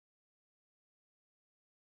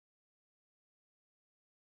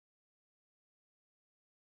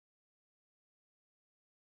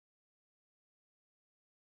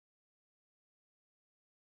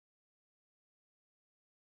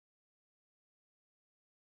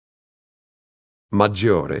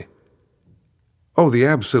Maggiore. Oh, the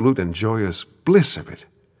absolute and joyous bliss of it.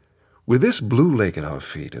 With this blue lake at our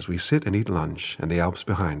feet as we sit and eat lunch and the Alps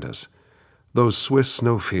behind us, those Swiss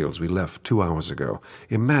snowfields we left 2 hours ago,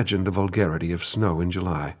 imagine the vulgarity of snow in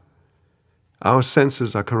July. Our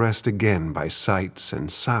senses are caressed again by sights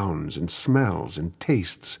and sounds and smells and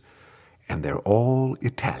tastes, and they're all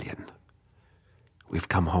Italian. We've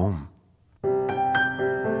come home.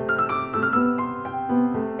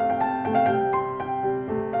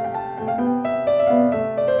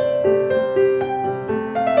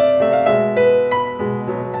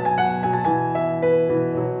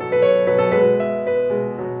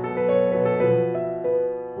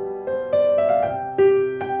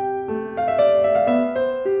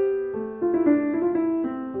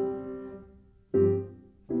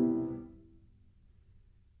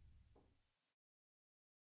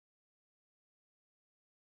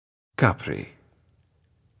 Capri.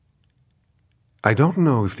 I don't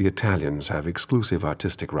know if the Italians have exclusive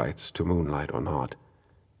artistic rights to moonlight or not,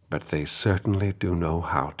 but they certainly do know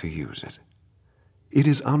how to use it. It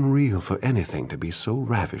is unreal for anything to be so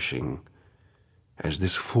ravishing as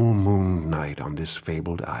this full moon night on this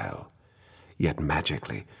fabled isle, yet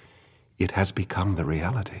magically it has become the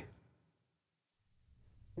reality.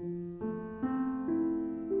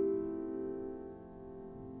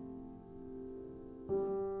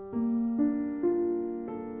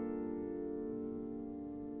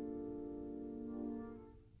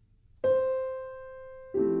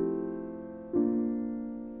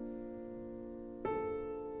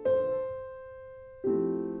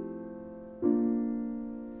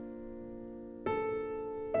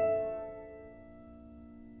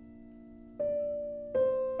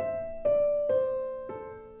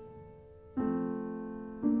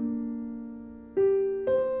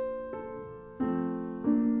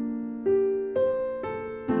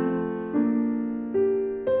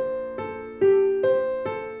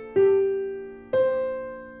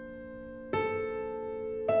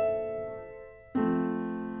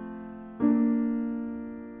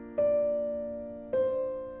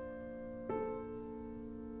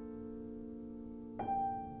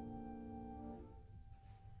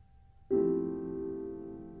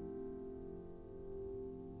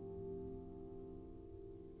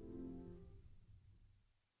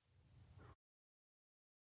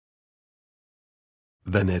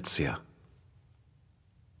 Venezia.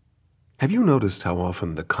 Have you noticed how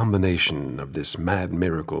often the combination of this mad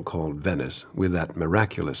miracle called Venice with that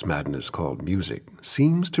miraculous madness called music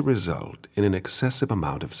seems to result in an excessive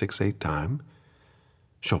amount of 6/8 time?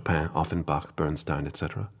 Chopin, Offenbach, Bernstein,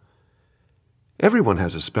 etc. Everyone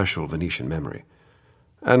has a special Venetian memory,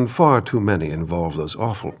 and far too many involve those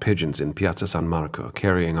awful pigeons in Piazza San Marco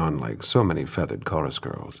carrying on like so many feathered chorus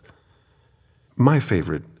girls. My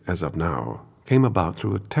favorite, as of now, came about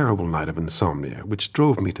through a terrible night of insomnia, which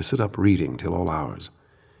drove me to sit up reading till all hours.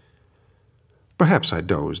 Perhaps I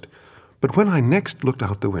dozed, but when I next looked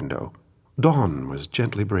out the window, dawn was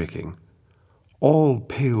gently breaking, all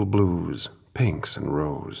pale blues, pinks, and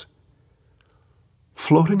rose.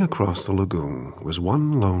 Floating across the lagoon was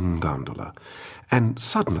one lone gondola, and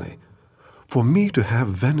suddenly, for me to have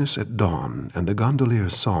Venice at dawn and the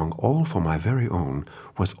gondolier's song all for my very own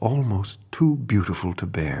was almost too beautiful to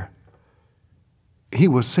bear. He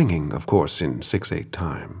was singing, of course, in 6/8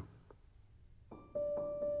 time.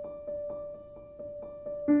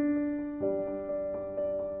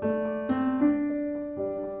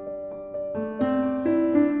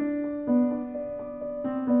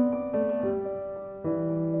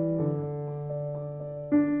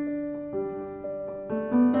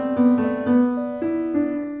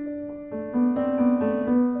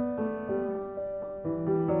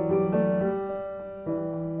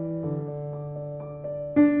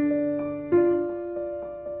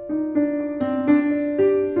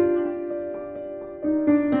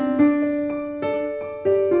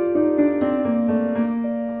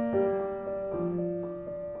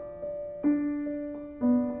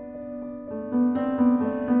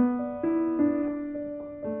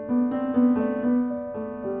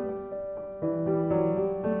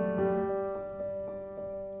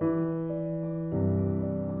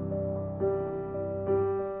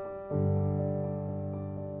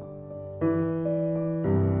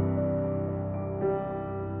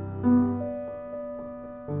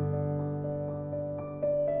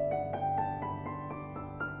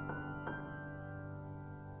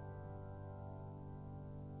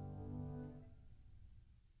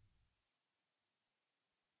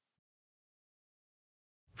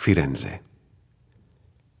 Firenze.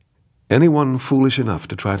 Anyone foolish enough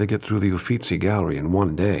to try to get through the Uffizi Gallery in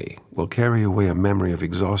one day will carry away a memory of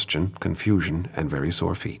exhaustion, confusion, and very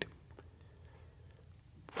sore feet.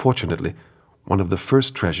 Fortunately, one of the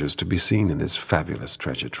first treasures to be seen in this fabulous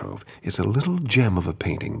treasure trove is a little gem of a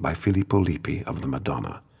painting by Filippo Lippi of the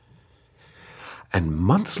Madonna. And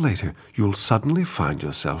months later, you'll suddenly find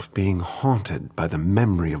yourself being haunted by the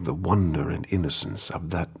memory of the wonder and innocence of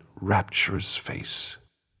that rapturous face.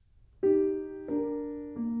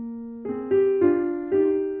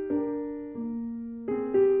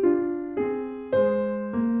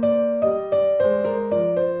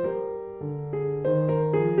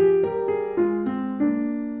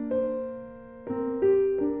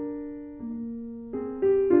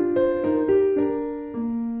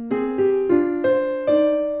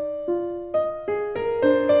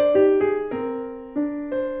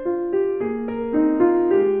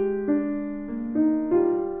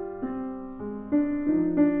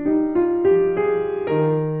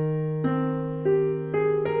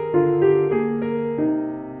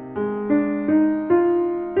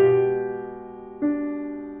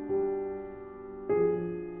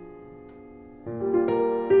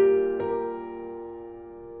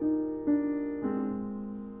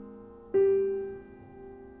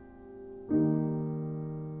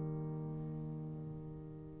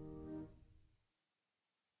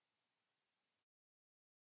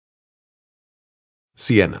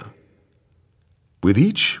 Siena. With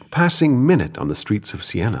each passing minute on the streets of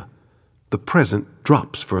Siena, the present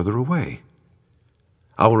drops further away.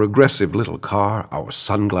 Our aggressive little car, our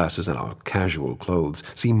sunglasses, and our casual clothes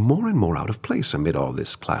seem more and more out of place amid all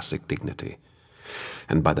this classic dignity.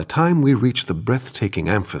 And by the time we reach the breathtaking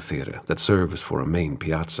amphitheater that serves for a main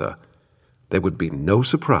piazza, there would be no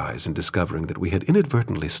surprise in discovering that we had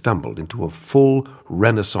inadvertently stumbled into a full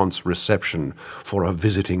Renaissance reception for a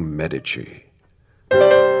visiting Medici.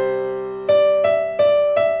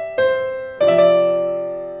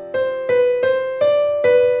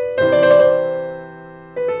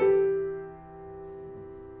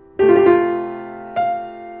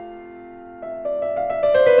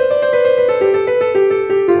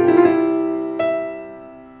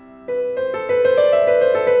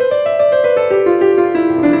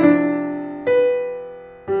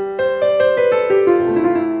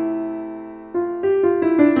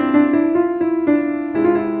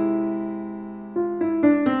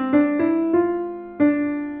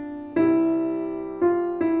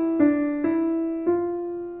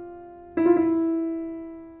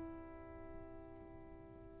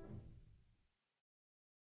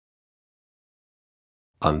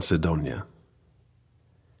 Ansedonia.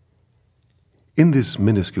 In this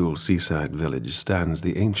minuscule seaside village stands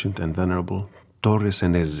the ancient and venerable Torre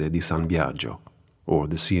Senese di San Biagio, or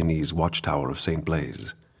the Sienese watchtower of St.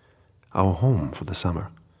 Blaise, our home for the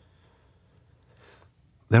summer.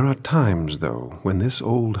 There are times, though, when this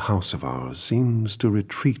old house of ours seems to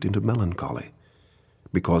retreat into melancholy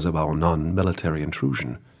because of our non-military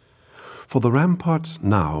intrusion, for the ramparts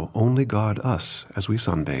now only guard us as we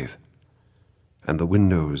sunbathe, and the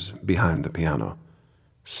windows behind the piano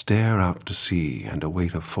stare out to sea and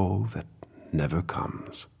await a foe that never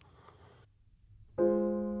comes.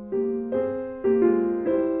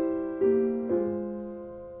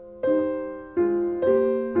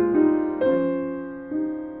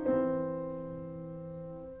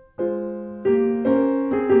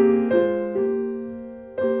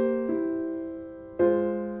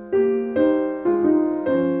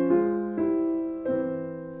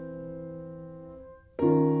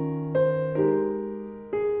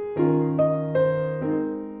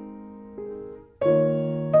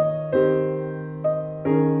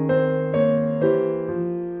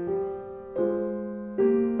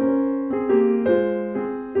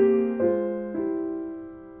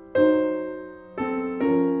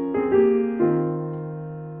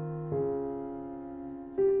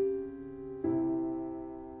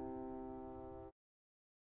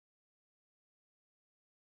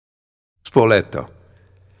 Spoleto.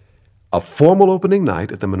 A formal opening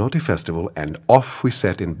night at the Menotti Festival, and off we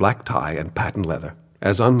set in black tie and patent leather,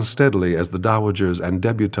 as unsteadily as the dowagers and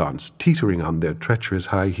debutantes teetering on their treacherous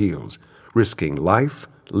high heels, risking life,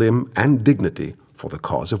 limb, and dignity for the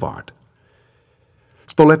cause of art.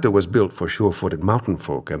 Spoleto was built for sure-footed mountain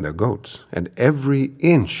folk and their goats, and every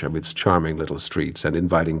inch of its charming little streets and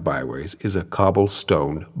inviting byways is a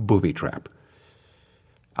cobblestone booby trap.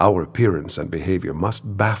 Our appearance and behavior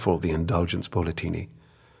must baffle the indulgent Spoletini,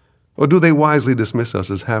 or do they wisely dismiss us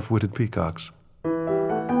as half-witted peacocks?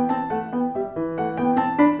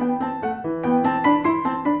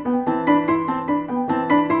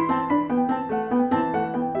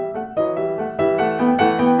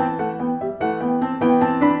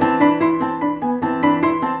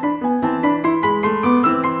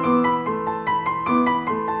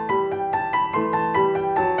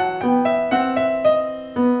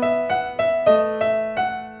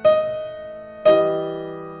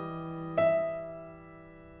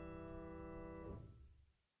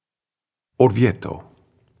 Orvieto.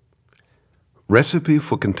 Recipe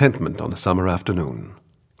for contentment on a summer afternoon.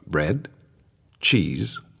 Bread,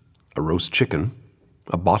 cheese, a roast chicken,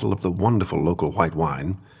 a bottle of the wonderful local white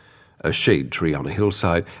wine, a shade tree on a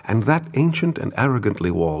hillside, and that ancient and arrogantly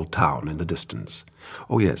walled town in the distance.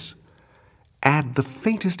 Oh, yes, add the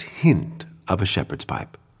faintest hint of a shepherd's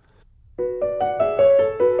pipe.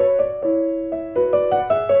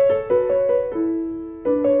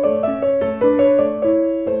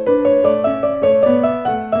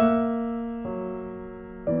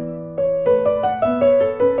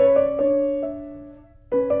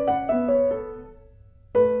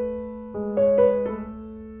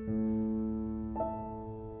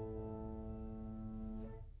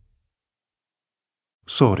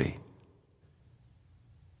 Sori.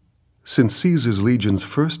 Since Caesar's legions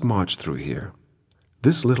first marched through here,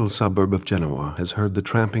 this little suburb of Genoa has heard the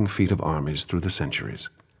tramping feet of armies through the centuries.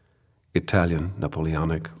 Italian,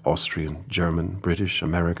 Napoleonic, Austrian, German, British,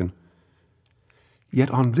 American.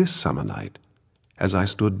 Yet on this summer night, as I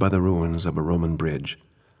stood by the ruins of a Roman bridge,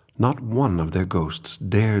 not one of their ghosts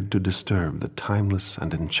dared to disturb the timeless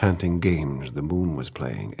and enchanting games the moon was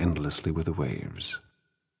playing endlessly with the waves.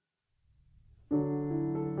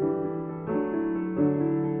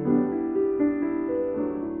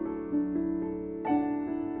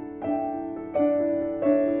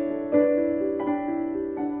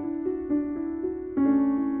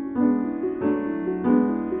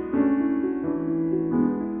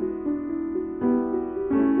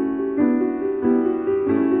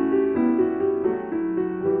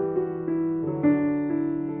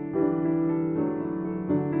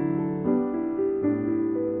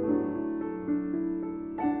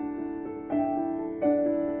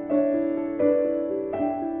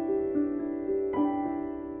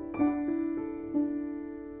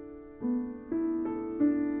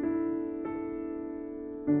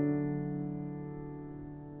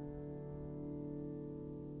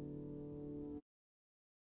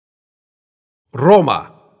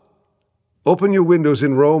 Roma. Open your windows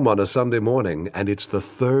in Rome on a Sunday morning, and it's the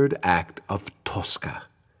third act of Tosca.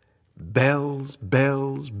 Bells,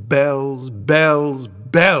 bells, bells, bells,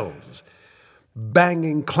 bells.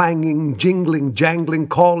 Banging, clanging, jingling, jangling,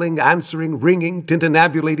 calling, answering, ringing,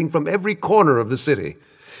 tintinnabulating from every corner of the city.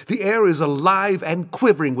 The air is alive and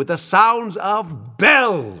quivering with the sounds of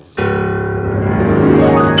bells.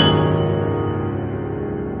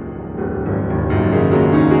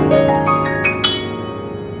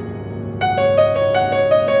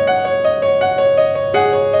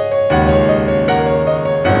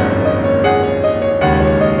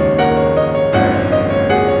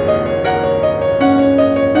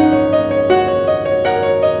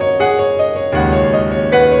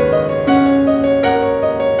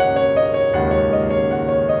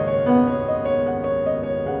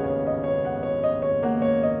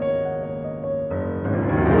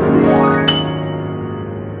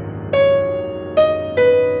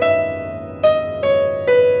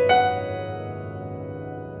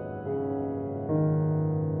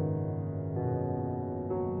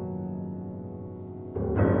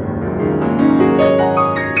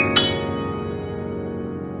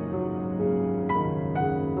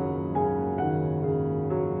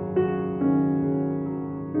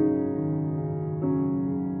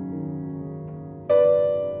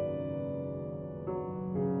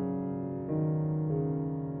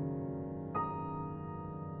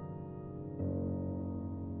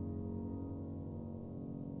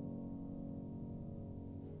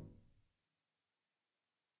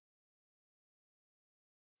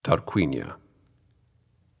 Tarquinia.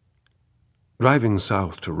 Driving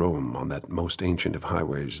south to Rome on that most ancient of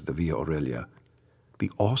highways, the Via Aurelia,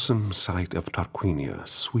 the awesome sight of Tarquinia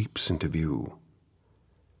sweeps into view.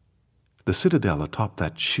 The citadel atop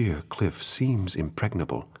that sheer cliff seems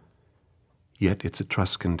impregnable, yet its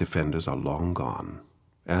Etruscan defenders are long gone,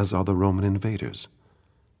 as are the Roman invaders,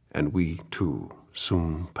 and we, too,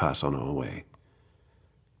 soon pass on our way,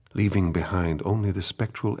 leaving behind only the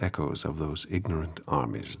spectral echoes of those ignorant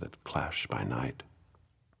armies that clash by night.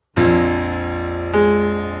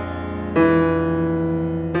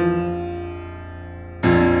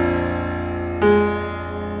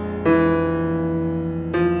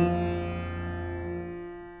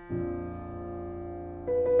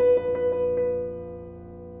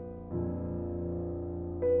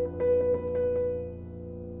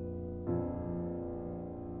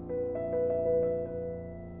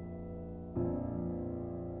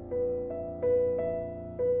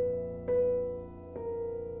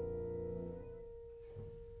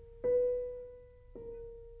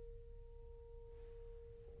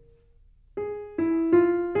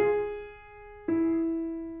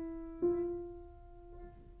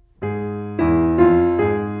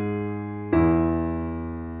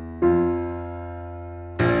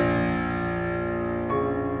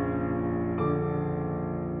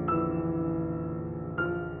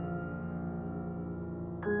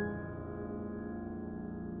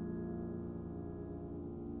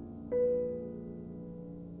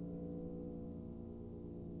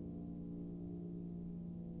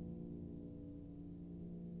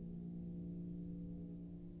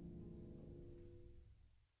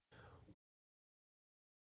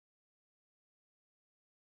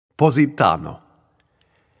 Positano.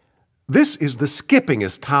 This is the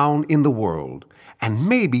skippingest town in the world, and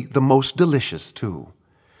maybe the most delicious, too.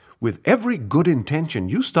 With every good intention,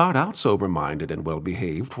 you start out sober-minded and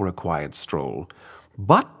well-behaved for a quiet stroll.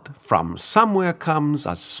 But from somewhere comes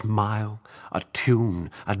a smile, a tune,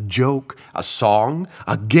 a joke, a song,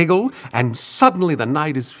 a giggle, and suddenly the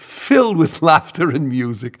night is filled with laughter and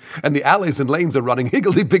music, and the alleys and lanes are running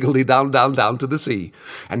higgledy-piggledy down to the sea.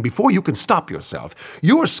 And before you can stop yourself,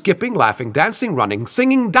 you are skipping, laughing, dancing, running,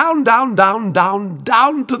 singing down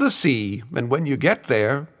to the sea. And when you get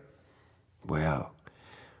there, well,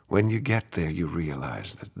 when you get there, you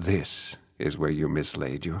realize that this is where you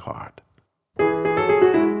mislaid your heart.